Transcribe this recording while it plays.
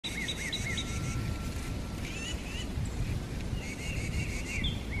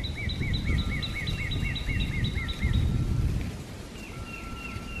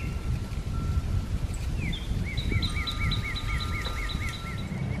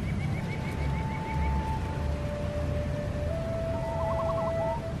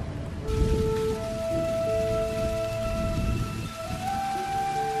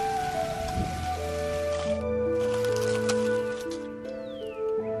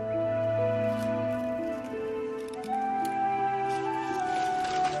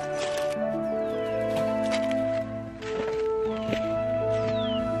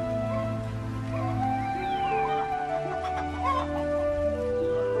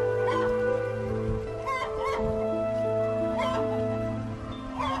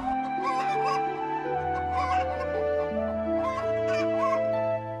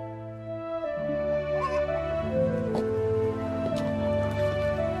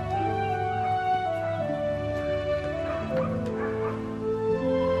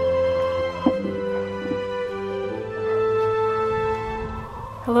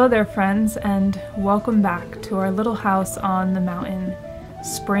Hello there, friends, and welcome back to our little house on the mountain.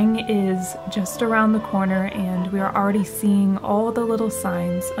 Spring is just around the corner, and we are already seeing all the little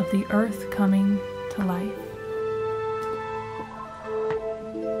signs of the earth coming to life.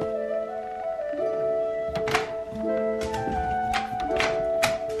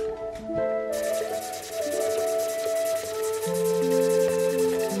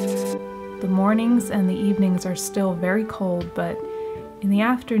 The mornings and the evenings are still very cold, but in the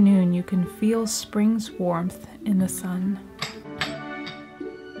afternoon you can feel spring's warmth in the sun.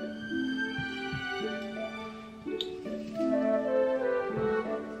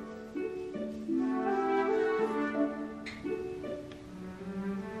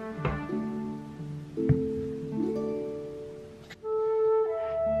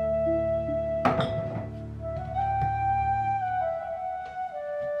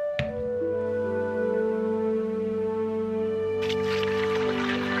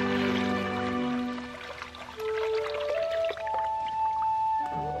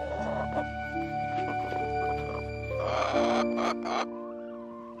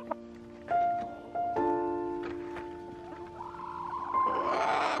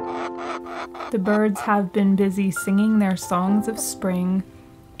 The birds have been busy singing their songs of spring,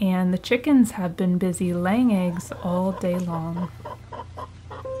 and the chickens have been busy laying eggs all day long.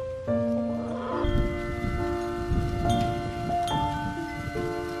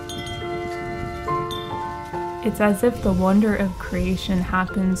 It's as if the wonder of creation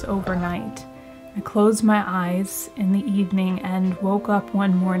happens overnight. I closed my eyes in the evening and woke up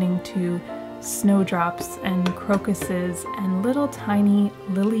one morning to snowdrops and crocuses and little tiny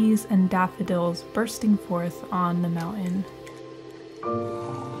lilies and daffodils bursting forth on the mountain.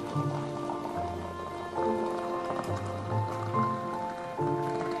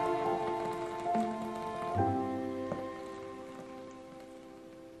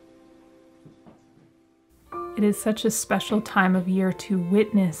 It is such a special time of year to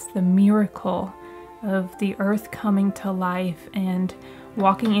witness the miracle of the earth coming to life and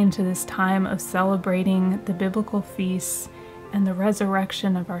walking into this time of celebrating the biblical feasts and the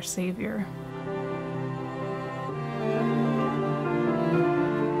resurrection of our Savior.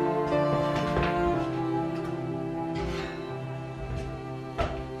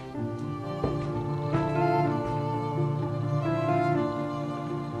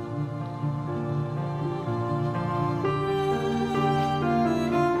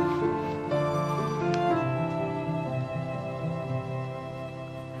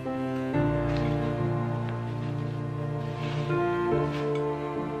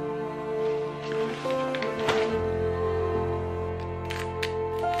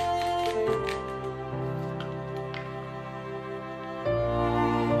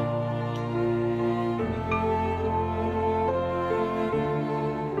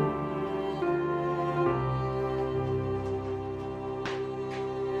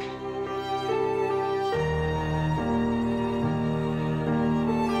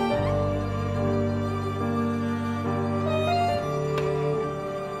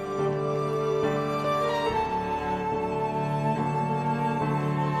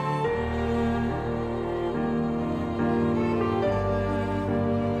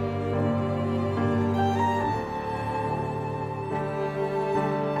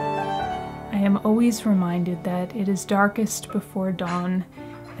 I am always reminded that it is darkest before dawn,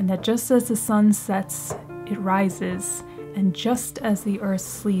 and that just as the sun sets, it rises, and just as the earth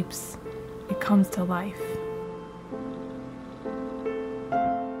sleeps, it comes to life.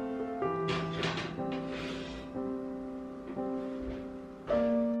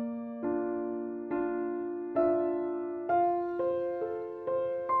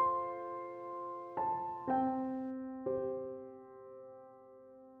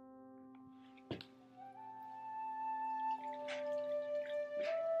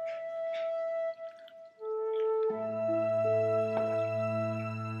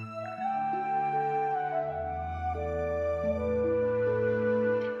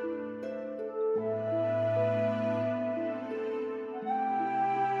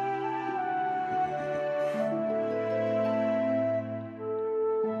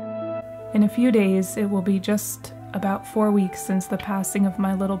 In a few days, it will be just about 4 weeks since the passing of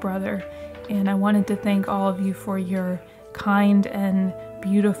my little brother, and I wanted to thank all of you for your kind and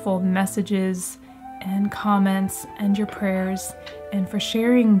beautiful messages and comments and your prayers, and for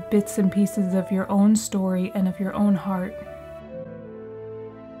sharing bits and pieces of your own story and of your own heart.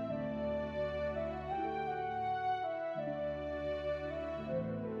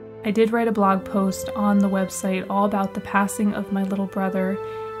 I did write a blog post on the website all about the passing of my little brother,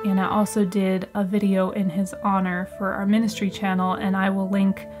 And I also did a video in his honor for our ministry channel, and I will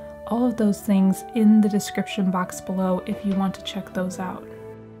link all of those things in the description box below if you want to check those out.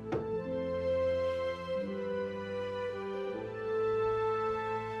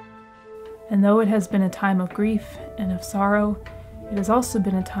 And though it has been a time of grief and of sorrow, it has also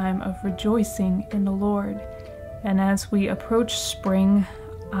been a time of rejoicing in the Lord. And as we approach spring,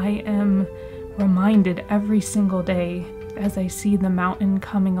 I am reminded every single day as I see the mountain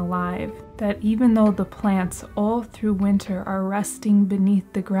coming alive, that even though the plants all through winter are resting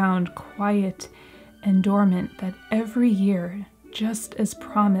beneath the ground quiet and dormant, that every year, just as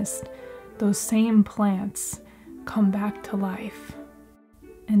promised, those same plants come back to life.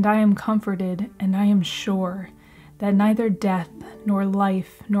 And I am comforted and I am sure that neither death, nor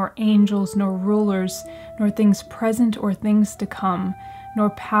life, nor angels, nor rulers, nor things present or things to come, nor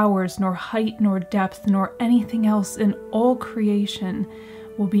powers, nor height, nor depth, nor anything else in all creation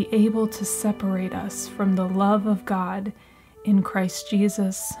will be able to separate us from the love of God in Christ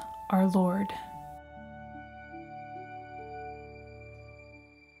Jesus our Lord.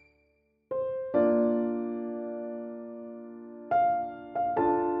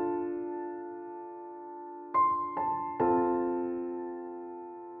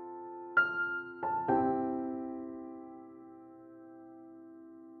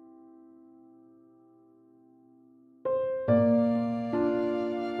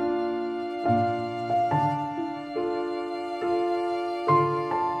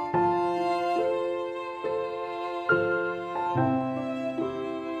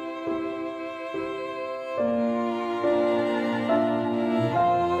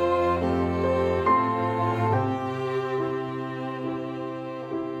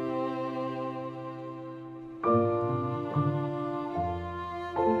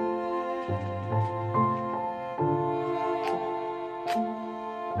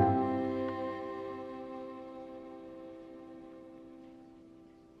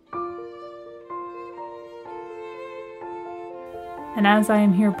 And as I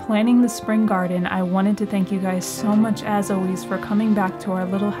am here planning the spring garden, I wanted to thank you guys so much as always for coming back to our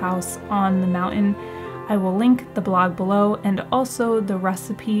little house on the mountain. I will link the blog below and also the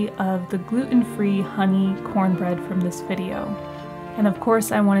recipe of the gluten-free honey cornbread from this video. And of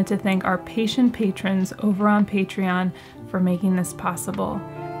course, I wanted to thank our patient patrons over on Patreon for making this possible.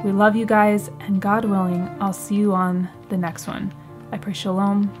 We love you guys, and God willing, I'll see you on the next one. I pray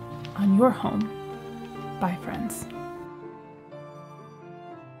shalom on your home. Bye, friends.